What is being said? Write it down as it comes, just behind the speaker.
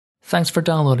Thanks for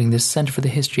downloading this Centre for the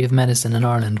History of Medicine in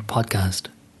Ireland podcast.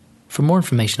 For more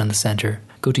information on the centre,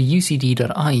 go to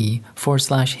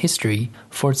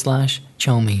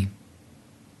ucd.ie/history/CHOMI.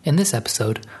 In this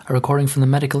episode, a recording from the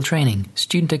medical training,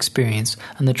 student experience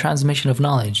and the transmission of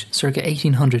knowledge circa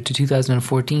 1800 to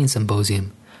 2014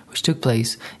 symposium, which took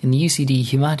place in the UCD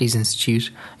Humanities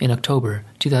Institute in October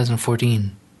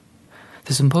 2014.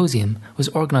 The symposium was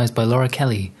organised by Laura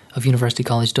Kelly of University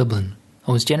College Dublin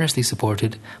and was generously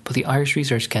supported by the Irish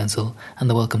Research Council and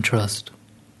the Wellcome Trust.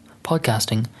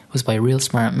 Podcasting was by Real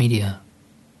Smart Media.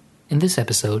 In this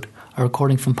episode, a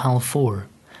recording from Panel 4,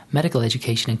 Medical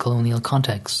Education in Colonial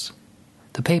Contexts.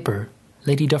 The paper,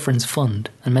 Lady Dufferin's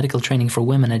Fund and Medical Training for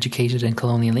Women Educated in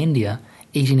Colonial India,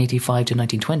 1885 to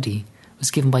 1920, was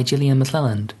given by Gillian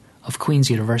McClelland of Queen's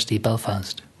University,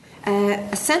 Belfast.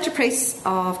 A centrepiece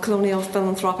of colonial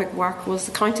philanthropic work was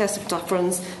the Countess of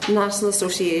Dufferin's National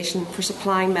Association for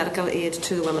Supplying Medical Aid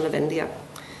to the Women of India.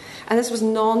 And this was a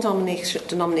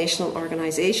non-denominational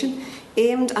organisation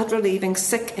aimed at relieving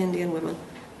sick Indian women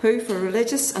who, for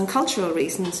religious and cultural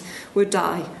reasons, would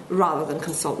die rather than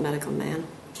consult medical men.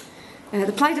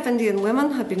 The plight of Indian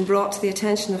women had been brought to the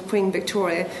attention of Queen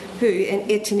Victoria, who in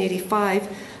 1885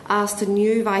 asked the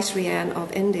new Viceroyenne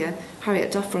of India,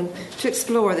 Harriet Dufferin, to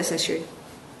explore this issue.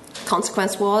 The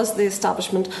consequence was the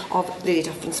establishment of Lady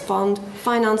Dufferin's Fund,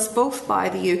 financed both by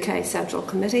the UK Central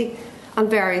Committee and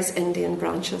various Indian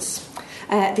branches.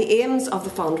 The aims of the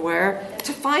fund were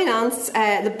to finance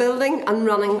the building and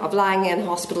running of lying-in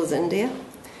hospitals in India,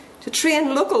 to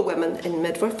train local women in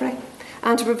midwifery,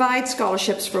 and to provide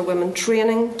scholarships for women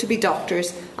training to be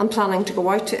doctors and planning to go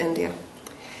out to India.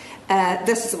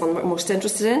 This is the one we're most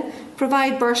interested in.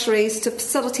 Provide bursaries to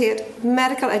facilitate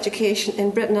medical education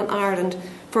in Britain and Ireland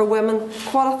for women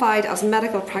qualified as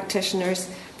medical practitioners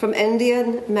from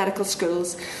Indian medical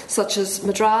schools such as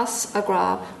Madras,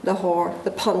 Agra, Lahore,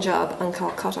 the Punjab and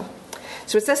Calcutta.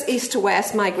 So it's this east to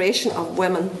west migration of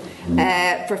women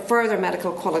for further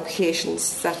medical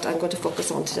qualifications that I'm going to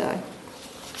focus on today.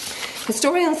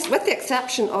 Historians, with the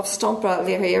exception of Stompa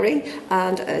Lahiri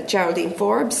and Geraldine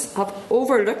Forbes, have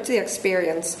overlooked the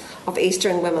experience of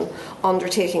Eastern women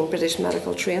undertaking British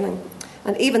medical training,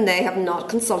 and even they have not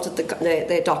consulted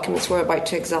the documents we're about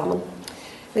to examine.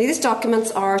 Now, these documents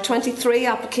are 23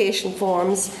 application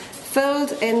forms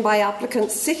filled in by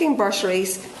applicants seeking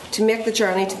bursaries to make the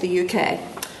journey to the UK,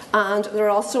 and there are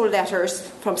also letters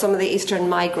from some of the Eastern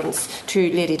migrants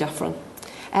to Lady Dufferin.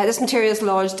 This material is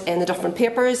lodged in the Dufferin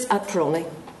Papers at Colonial.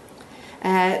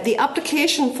 The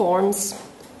application forms,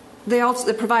 they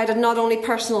provided not only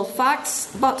personal facts,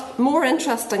 but more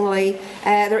interestingly,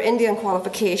 their Indian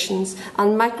qualifications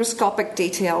and microscopic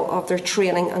detail of their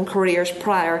training and careers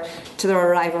prior to their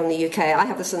arrival in the UK. I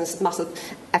have this in this massive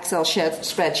Excel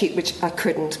spreadsheet, which I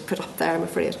couldn't put up there, I'm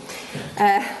afraid.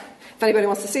 If anybody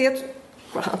wants to see it,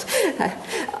 grand.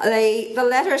 The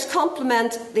letters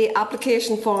complement the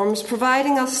application forms,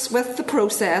 providing us with the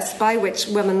process by which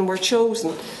women were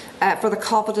chosen for the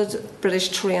coveted British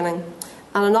training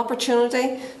and an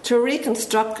opportunity to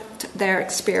reconstruct their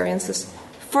experiences.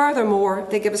 Furthermore,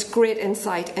 they give us great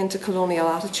insight into colonial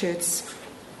attitudes.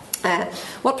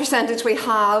 What percentage we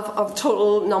have of the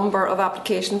total number of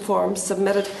application forms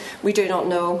submitted, we do not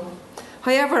know.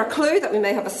 However, a clue that we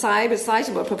may have a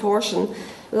sizable proportion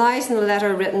lies in the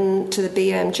letter written to the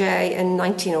BMJ in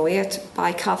 1908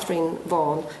 by Catherine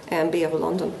Vaughan, MB of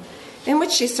London, in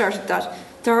which she asserted that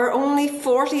there are only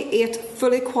 48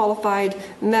 fully qualified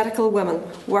medical women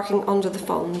working under the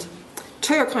fund.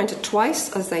 2 are counted twice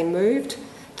as they moved,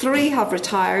 3 have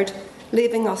retired,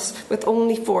 leaving us with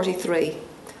only 43,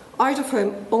 out of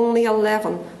whom only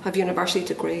 11 have university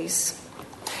degrees.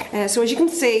 So as you can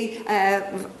see,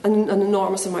 an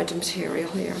enormous amount of material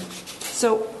here.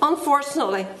 So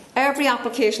unfortunately, every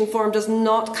application form does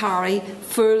not carry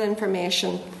full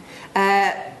information.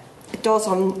 It does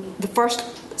on the first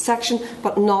section,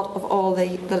 but not of all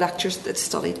the lectures that it's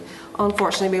studied.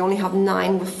 Unfortunately, we only have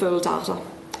 9 with full data.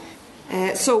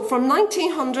 So from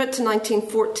 1900 to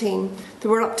 1914,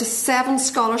 there were up to 7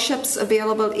 scholarships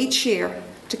available each year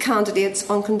to candidates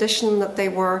on condition that they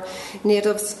were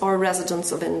natives or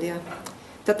residents of India,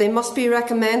 that they must be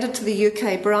recommended to the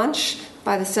UK branch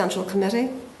by the Central Committee,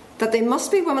 that they must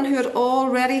be women who had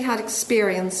already had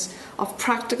experience of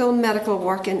practical medical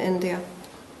work in India,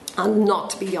 and not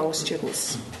to be young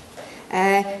students.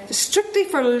 Strictly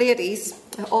for ladies,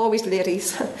 always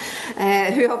ladies,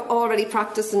 who have already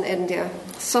practiced in India,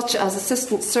 such as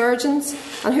assistant surgeons,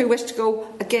 and who wish to go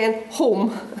again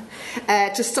home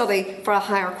to study for a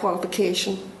higher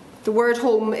qualification. The word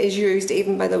home is used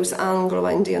even by those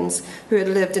Anglo-Indians who had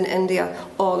lived in India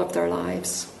all of their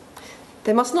lives.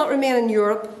 They must not remain in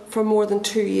Europe for more than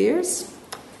 2 years,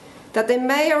 that they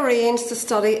may arrange to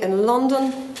study in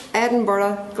London,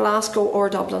 Edinburgh, Glasgow or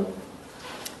Dublin.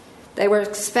 They were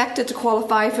expected to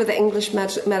qualify for the English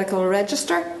Medical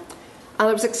Register, and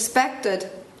it was expected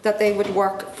that they would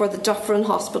work for the Dufferin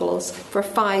hospitals for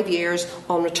 5 years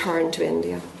on return to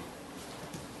India.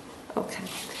 Okay,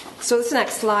 so this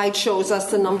next slide shows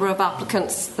us the number of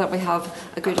applicants that we have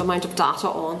a good amount of data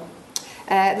on.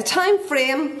 The time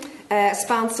frame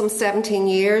spans some 17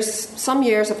 years. Some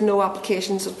years have no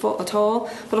applications at all,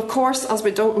 but of course, as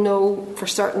we don't know for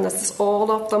certain this is all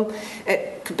of them,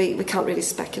 it could be, we can't really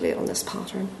speculate on this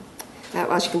pattern.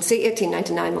 As you can see,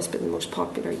 1899 must be the most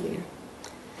popular year.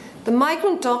 The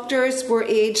migrant doctors were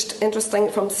aged, interesting,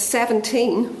 from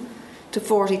 17 to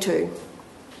 42.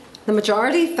 The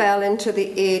majority fell into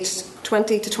the age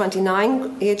 20 to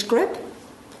 29 age group.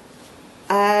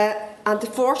 And the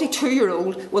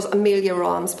 42-year-old was Amelia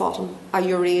Ramsbottom, a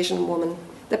Eurasian woman.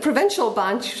 The provincial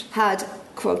bench had,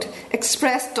 quote,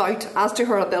 expressed doubt as to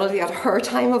her ability at her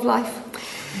time of life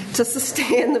to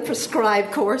sustain the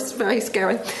prescribed course. Very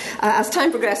scary. As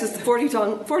time progresses,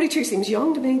 42 seems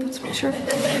young to me, but I'm sure.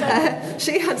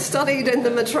 She had studied in the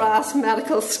Madras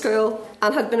Medical School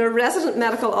and had been a resident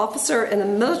medical officer in a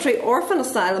military orphan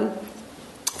asylum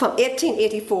from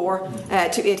 1884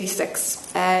 to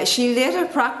 86. She later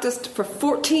practiced for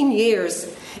 14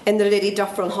 years in the Lady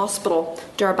Dufferin Hospital,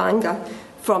 Darbhanga,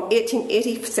 from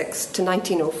 1886 to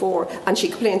 1904, and she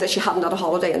complained that she hadn't had a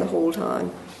holiday in the whole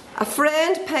time. A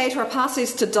friend paid her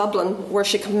passage to Dublin, where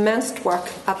she commenced work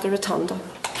at the Rotunda.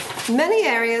 Many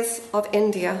areas of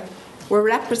India were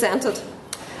represented,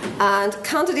 and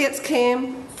candidates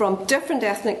came from different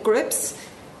ethnic groups,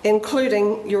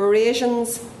 including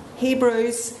Eurasians,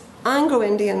 Hebrews,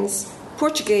 Anglo-Indians,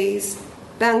 Portuguese,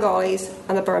 Bengalis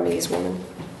and a Burmese woman.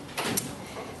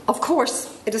 Of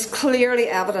course, it is clearly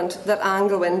evident that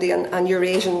Anglo-Indian and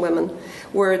Eurasian women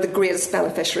were the greatest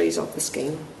beneficiaries of the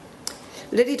scheme.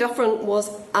 Lady Dufferin was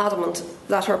adamant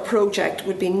that her project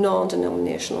would be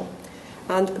non-denominational,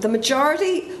 and the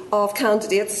majority of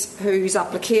candidates whose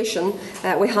application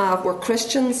we have were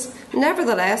Christians.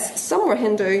 Nevertheless, some were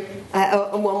Hindu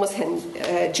and one was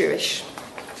Jewish.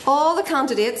 All the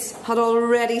candidates had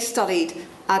already studied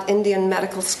at Indian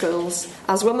medical schools,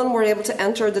 as women were able to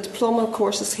enter the diploma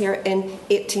courses here in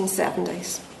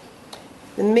 1870s.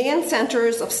 The main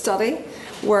centres of study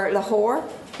were Lahore,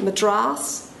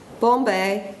 Madras,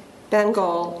 Bombay,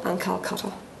 Bengal and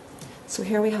Calcutta. So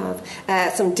here we have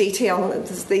some detail.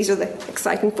 These are the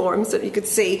exciting forms that you could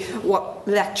see what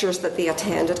lectures that they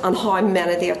attended and how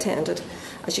many they attended.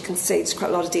 As you can see, there's quite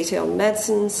a lot of detail on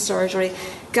medicine, surgery,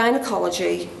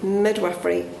 gynecology,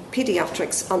 midwifery,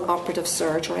 paediatrics and operative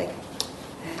surgery.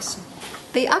 Yes.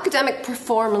 The academic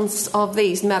performance of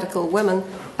these medical women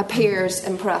appears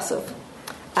impressive.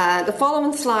 The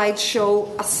following slides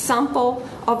show a sample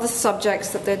of the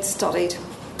subjects that they'd studied.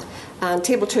 And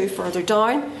Table 2 further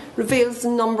down reveals the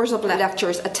numbers of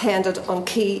lectures attended on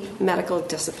key medical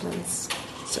disciplines.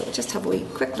 So just have a wee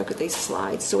quick look at these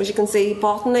slides. So as you can see,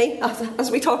 botany,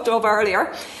 as we talked of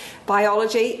earlier,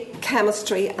 biology,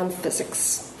 chemistry and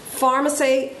physics.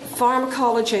 Pharmacy,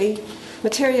 pharmacology,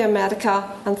 materia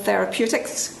medica and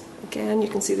therapeutics. Again, you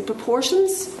can see the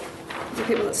proportions of the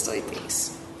people that studied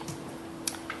these.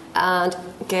 And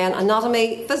again,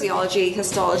 anatomy, physiology,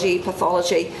 histology,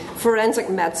 pathology, forensic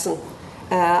medicine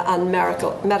and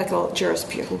medical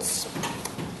jurisprudence.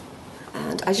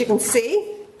 And as you can see,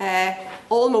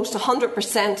 almost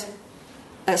 100%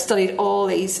 studied all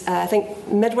these. I think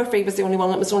midwifery was the only one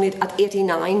that was only at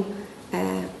 89%,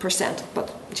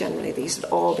 but generally these had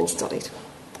all been studied.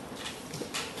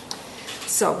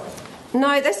 So,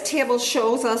 now this table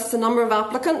shows us the number of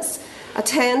applicants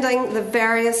attending the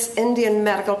various Indian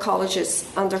medical colleges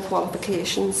and their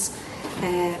qualifications.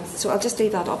 So I'll just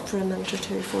leave that up for a minute or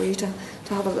two for you to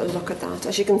have a little look at that.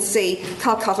 As you can see,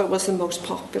 Calcutta was the most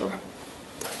popular.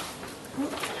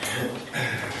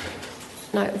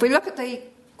 Now, if we look at the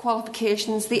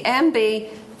qualifications, the MB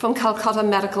from Calcutta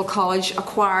Medical College,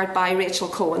 acquired by Rachel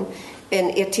Cohen in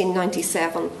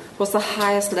 1897, was the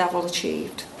highest level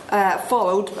achieved,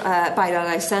 followed by the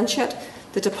licentiate,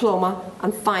 the diploma,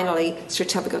 and finally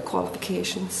certificate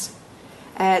qualifications.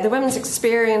 The women's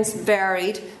experience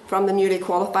varied from the newly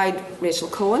qualified Rachel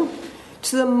Cohen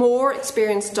to the more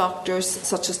experienced doctors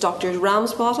such as Dr.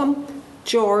 Ramsbottom,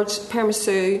 George,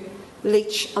 Permasu,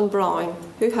 Leach and Brown,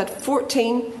 who had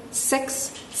 14, 6,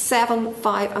 7,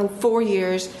 5 and 4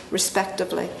 years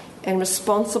respectively in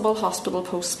responsible hospital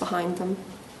posts behind them.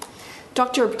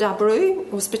 Dr.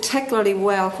 Dabru was particularly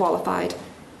well qualified,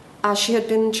 as she had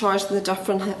been in charge of the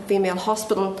Dufferin Female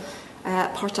Hospital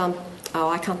part-time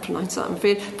I can't pronounce that, I'm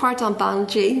afraid, Partan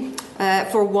Banji,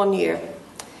 for 1 year.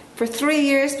 For 3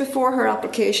 years before her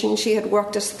application, she had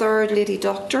worked as third lady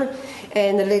doctor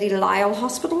in the Lady Lyle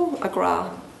Hospital,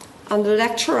 Agra, and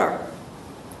lecturer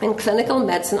in clinical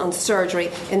medicine and surgery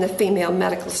in the Female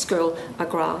Medical School,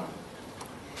 Agra.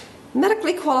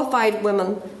 Medically qualified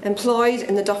women employed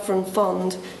in the Dufferin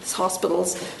Fund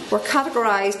hospitals were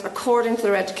categorised according to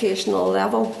their educational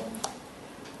level.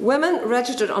 Women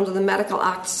registered under the Medical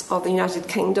Acts of the United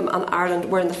Kingdom and Ireland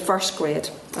were in the first grade,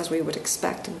 as we would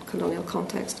expect in colonial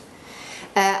context,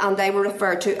 and they were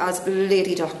referred to as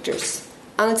lady doctors.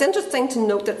 And it's interesting to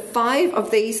note that 5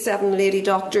 of these 7 lady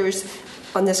doctors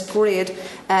on this grade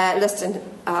listed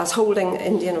as holding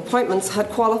Indian appointments had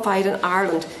qualified in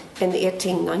Ireland in the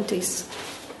 1890s.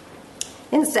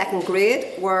 In the second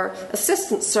grade were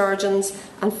assistant surgeons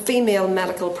and female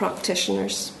medical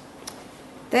practitioners.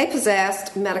 They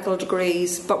possessed medical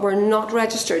degrees but were not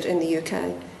registered in the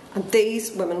UK, and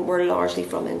these women were largely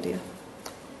from India.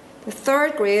 The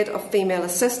third grade of female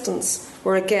assistants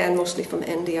were again mostly from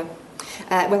India,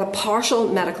 with a partial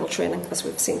medical training, as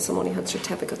we've seen some only had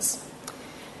certificates.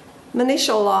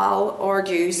 Manisha Lal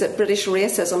argues that British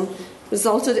racism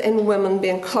resulted in women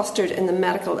being clustered in the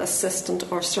medical assistant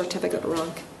or certificate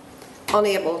rank,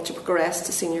 unable to progress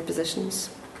to senior positions.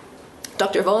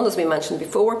 Dr. Vaughan, as we mentioned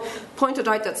before, pointed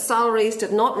out that salaries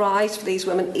did not rise for these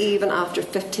women even after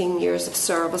 15 years of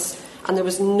service, and there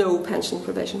was no pension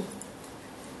provision.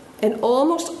 In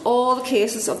almost all the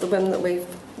cases of the women that we've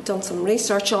done some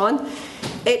research on,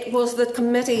 it was the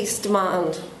committee's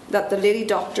demand that the lady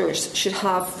doctors should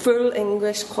have full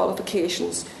English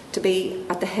qualifications to be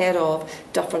at the head of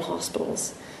Dufferin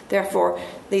hospitals. Therefore,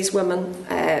 these women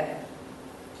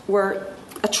were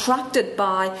attracted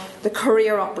by the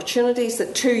career opportunities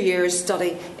that 2 years'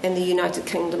 study in the United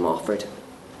Kingdom offered.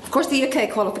 Of course, the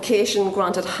UK qualification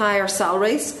granted higher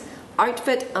salaries,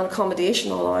 outfit and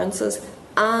accommodation allowances,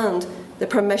 and the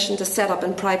permission to set up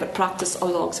in private practice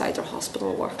alongside their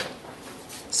hospital work.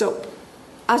 So,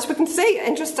 as we can see,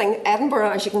 interesting,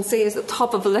 Edinburgh, as you can see, is at the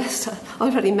top of the list,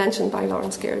 already mentioned by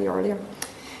Lawrence Carey earlier.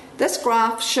 This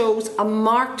graph shows a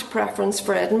marked preference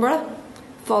for Edinburgh,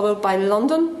 followed by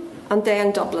London and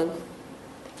then Dublin.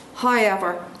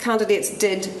 However, candidates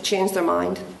did change their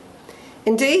mind.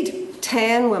 Indeed,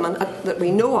 10 women that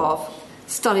we know of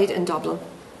studied in Dublin.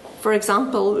 For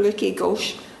example, Lucy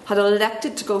Ghosh had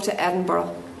elected to go to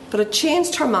Edinburgh, but had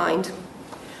changed her mind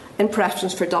in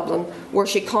preference for Dublin, where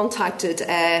she contacted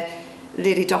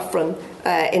Lady Dufferin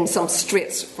in some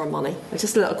straits for money.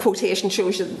 Just a little quotation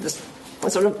shows you this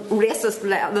sort of racist,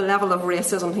 the level of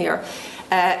racism here.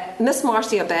 Miss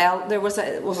Marcia Bell, there was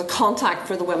a contact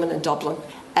for the women in Dublin.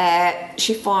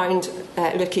 She found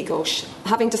Lucy Ghosh,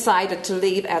 having decided to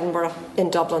leave Edinburgh in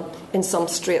Dublin in some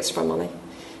straits for money.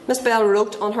 Miss Bell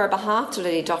wrote on her behalf to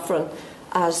Lady Dufferin,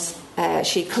 as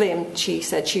she claimed, she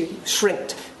said she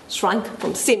shrank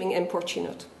from seeming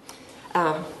importunate.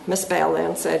 Miss Bell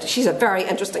then said, she's a very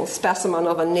interesting specimen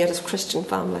of a native Christian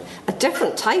family. A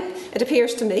different type, it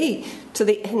appears to me, to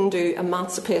the Hindu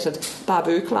emancipated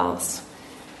Babu class.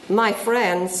 My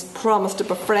friends promised to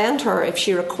befriend her if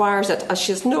she requires it, as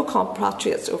she has no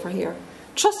compatriots over here.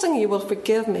 Trusting you will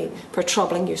forgive me for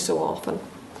troubling you so often.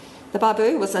 The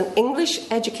Babu was an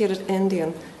English-educated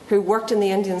Indian who worked in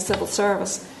the Indian civil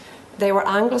service. They were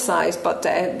anglicised, but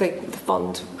the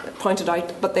fund pointed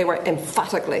out, but they were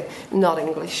emphatically not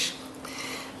English.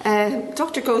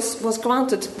 Dr. Ghosh was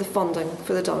granted the funding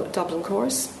for the Dublin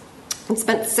course and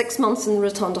spent 6 months in the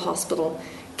Rotunda Hospital,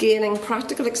 gaining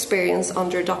practical experience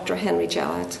under Dr. Henry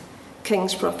Jowett,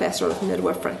 King's Professor of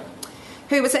Midwifery,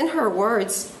 who was, in her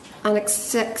words, an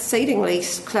exceedingly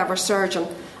clever surgeon,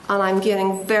 and I'm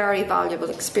gaining very valuable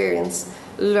experience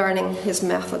learning his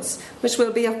methods, which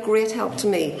will be of great help to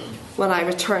me when I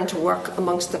return to work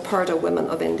amongst the Purdah women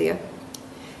of India.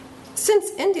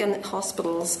 Since Indian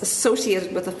hospitals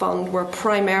associated with the fund were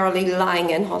primarily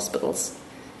lying-in hospitals,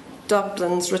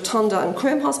 Dublin's Rotunda and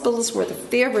Croom hospitals were the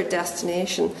favoured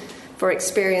destination for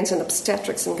experience in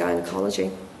obstetrics and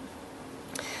gynaecology.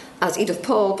 As Edith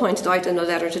Paul pointed out in a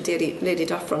letter to Lady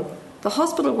Dufferin, the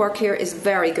hospital work here is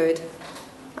very good,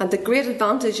 and the great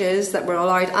advantage is that we're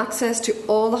allowed access to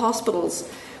all the hospitals,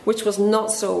 which was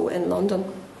not so in London.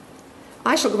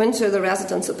 I shall go into the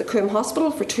residence at the Coombe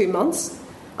Hospital for 2 months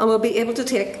and will be able to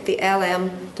take the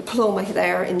LM diploma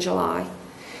there in July,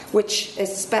 which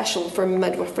is special for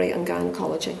midwifery and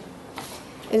gynaecology.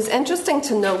 It is interesting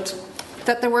to note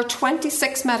that there were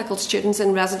 26 medical students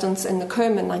in residence in the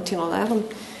Coombe in 1911.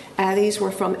 These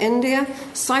were from India,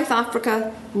 South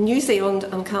Africa, New Zealand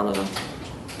and Canada.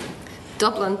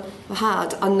 Dublin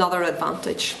had another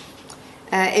advantage.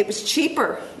 It was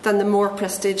cheaper than the more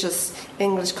prestigious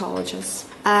English colleges.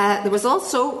 There was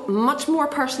also much more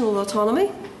personal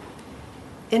autonomy.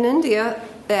 In India,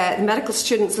 the medical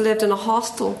students lived in a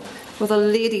hostel with a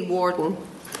lady warden.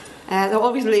 There were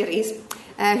always ladies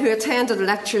who attended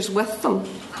lectures with them.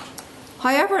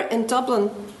 However, in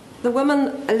Dublin, the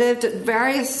women lived at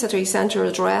various city centre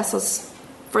addresses.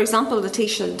 For example,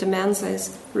 Letitia de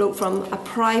Menzies wrote from a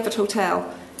private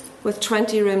hotel with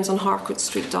 20 rooms on Harcourt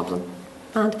Street, Dublin.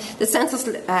 And the census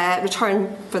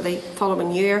return for the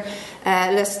following year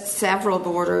lists several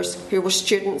boarders who were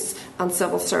students and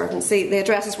civil servants. The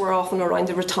addresses were often around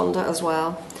the rotunda as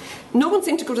well. No one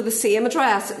seemed to go to the same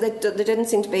address. There didn't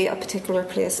seem to be a particular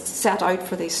place set out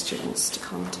for these students to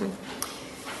come to.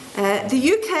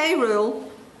 The UK rule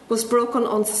was broken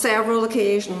on several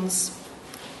occasions.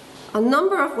 A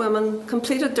number of women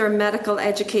completed their medical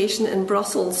education in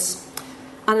Brussels,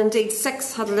 and indeed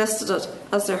 6 had listed it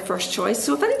as their first choice.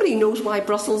 So if anybody knows why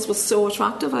Brussels was so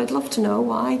attractive, I'd love to know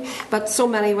why. But so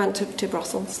many went to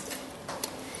Brussels.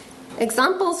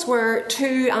 Examples were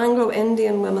 2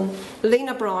 Anglo-Indian women,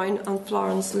 Lena Brown and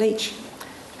Florence Leach,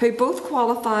 who both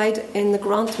qualified in the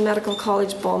Grant Medical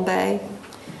College, Bombay,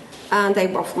 and they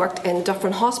both worked in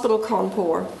Dufferin Hospital,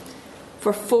 Cawnpore,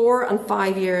 for 4 and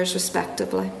 5 years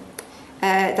respectively.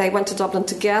 They went to Dublin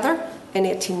together in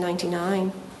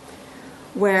 1899,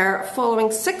 where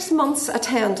following 6 months'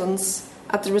 attendance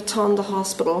at the Rotunda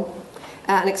Hospital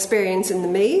and experience in the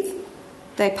Meath,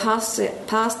 they passed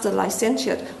the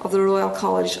licentiate of the Royal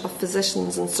College of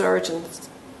Physicians and Surgeons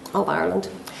of Ireland.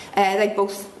 They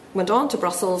both went on to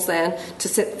Brussels then to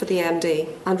sit for the MD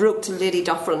and wrote to Lady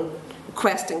Dufferin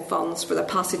requesting funds for their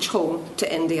passage home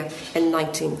to India in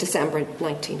December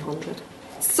 1900.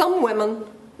 Some women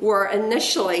were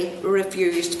initially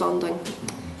refused funding,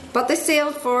 but they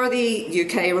sailed for the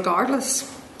UK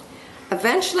regardless.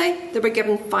 Eventually, they were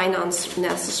given finance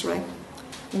necessary.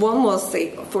 One was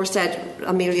the aforesaid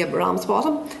Amelia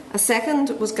Ramsbottom. A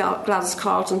second was Gladys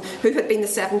Carlton, who had been the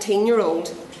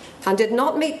 17-year-old and did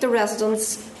not meet the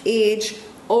residence, age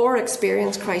or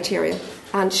experience criteria,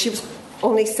 and she was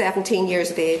only 17 years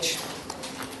of age.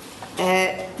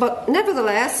 But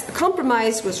nevertheless, a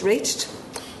compromise was reached,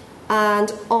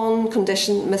 and on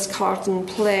condition Miss Carlton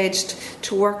pledged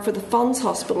to work for the Funds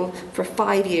Hospital for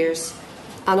 5 years,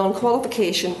 and on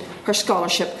qualification her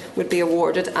scholarship would be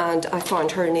awarded, and I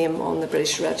found her name on the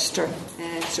British Register,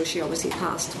 so she obviously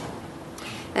passed.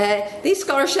 These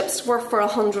scholarships were for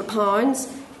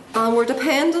 £100 and were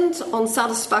dependent on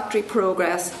satisfactory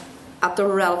progress at the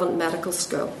relevant medical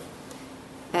school.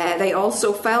 They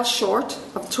also fell short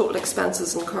of total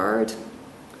expenses incurred.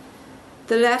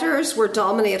 The letters were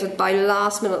dominated by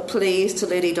last-minute pleas to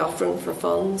Lady Dufferin for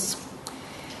funds.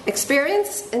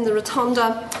 Experience in the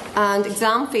Rotunda and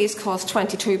exam fees cost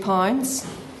 £22.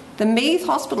 The Meath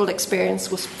Hospital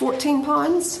experience was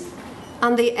 £14,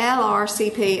 and the LR,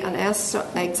 CP and S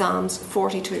exams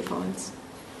 £42.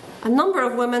 A number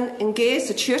of women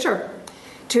engaged a tutor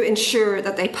to ensure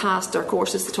that they passed their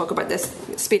courses, to talk about this,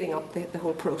 speeding up the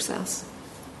whole process.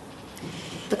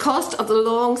 The cost of the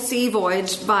long sea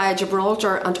voyage via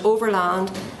Gibraltar and overland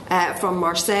from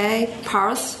Marseille,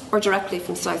 Paris, or directly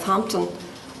from Southampton,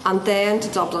 and then to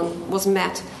Dublin, was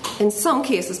met in some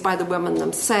cases by the women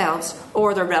themselves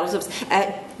or their relatives.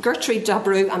 Gertrude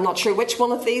Dabru, I'm not sure which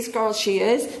one of these girls she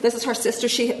is. This is her sister.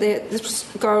 This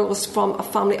girl was from a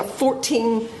family of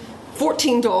 14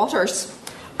 daughters,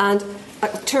 and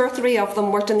 2 or 3 of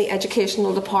them worked in the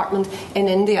educational department in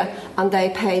India, and they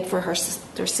paid for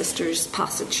their sister's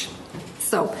passage.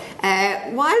 So,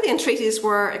 while the entreaties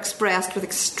were expressed with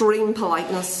extreme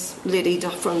politeness, Lady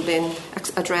Dufferin being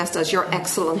addressed as Your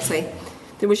Excellency,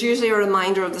 there was usually a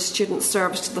reminder of the student's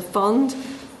service to the fund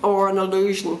or an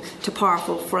allusion to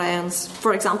powerful friends.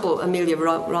 For example, Amelia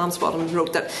Ramsbottom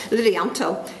wrote that Lady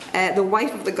Ampthill, the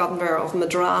wife of the Governor of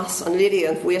Madras and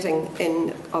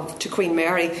lady-in-waiting to Queen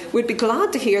Mary, would be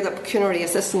glad to hear that pecuniary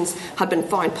assistance had been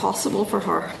found possible for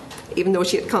her, even though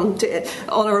she had come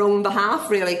on her own behalf,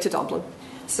 really, to Dublin.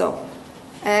 So,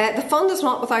 the fund is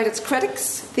not without its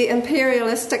critics. The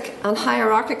imperialistic and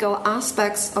hierarchical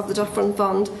aspects of the Dufferin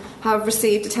Fund have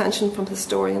received attention from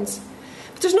historians.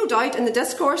 But there's no doubt in the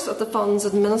discourse of the fund's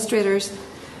administrators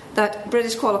that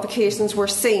British qualifications were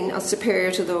seen as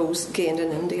superior to those gained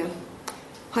in India.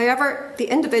 However, the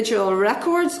individual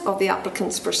records of the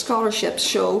applicants for scholarships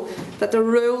show that the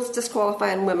rules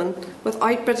disqualifying women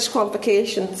without British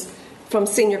qualifications from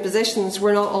senior positions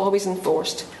were not always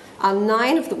enforced, and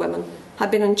 9 of the women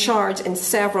had been in charge in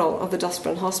several of the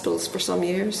Dufferin hospitals for some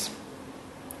years.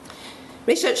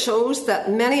 Research shows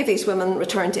that many of these women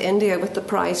returned to India with the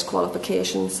prized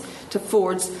qualifications to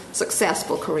forge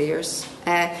successful careers.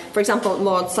 For example,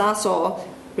 Maud Sassaw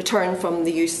returned from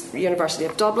the University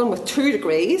of Dublin with 2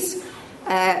 degrees,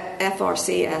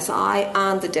 FRCSI,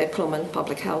 and the diploma in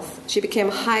public health. She became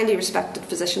a highly respected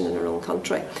physician in her own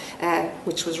country,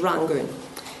 which was Rangoon.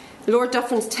 Lord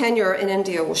Dufferin's tenure in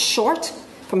India was short,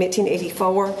 from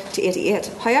 1884 to 88.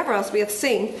 However, as we have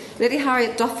seen, Lady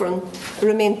Harriet Dufferin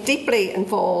remained deeply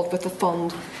involved with the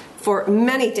fund for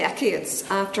many decades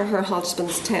after her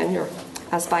husband's tenure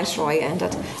as Viceroy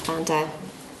ended. And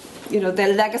the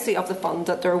legacy of the fund,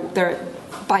 that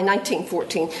by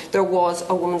 1914 there was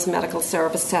a women's medical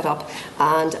service set up,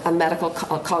 and a medical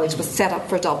college was set up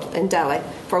in Delhi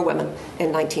for women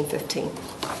in 1915.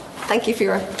 Thank you for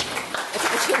your